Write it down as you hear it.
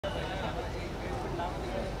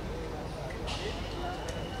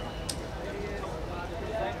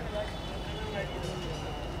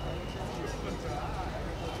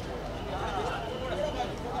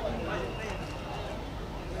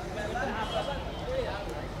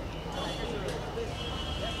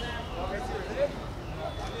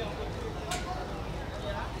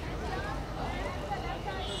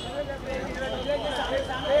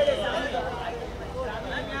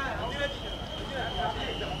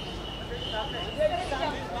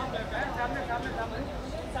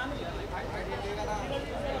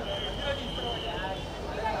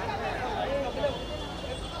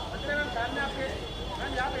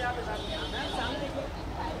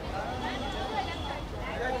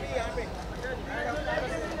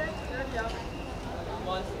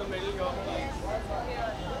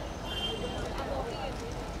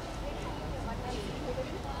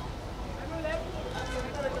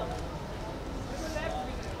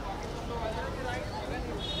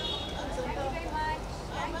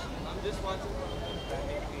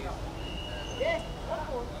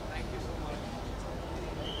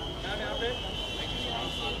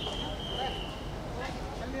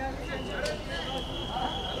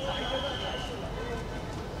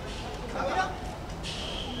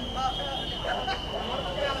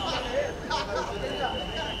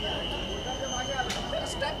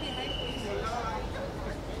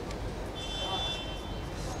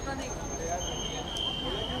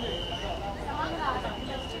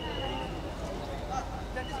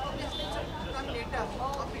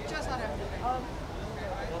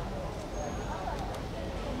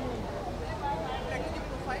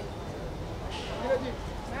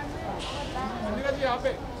अब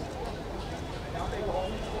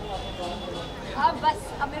बस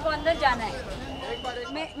अब मेरे को अंदर जाना है.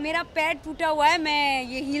 मेरा पैर टूटा हुआ है, मैं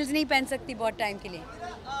ये हील्स नहीं पहन सकती बहुत टाइम के लिए.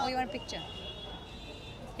 Oh, you want a picture?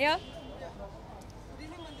 Here?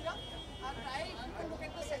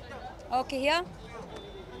 Okay, here.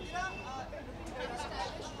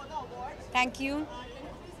 Thank you.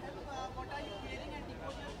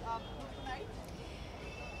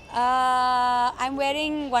 I'm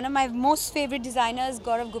wearing one of my most favorite designers,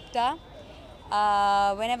 Gaurav Gupta.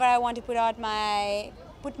 Whenever I want to put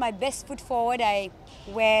my best foot forward, I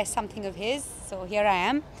wear something of his. So here I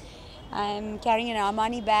am. I'm carrying an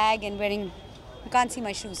Armani bag and wearing. You can't see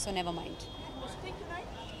my shoes, so never mind.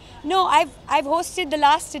 No, I've hosted the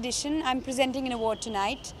last edition. I'm presenting an award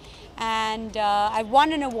tonight, and I've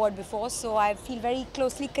won an award before, so I feel very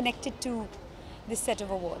closely connected to this set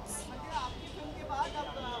of awards.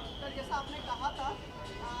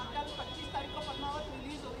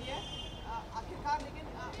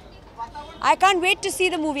 I can't wait to see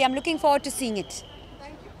the movie. I'm looking forward to seeing it.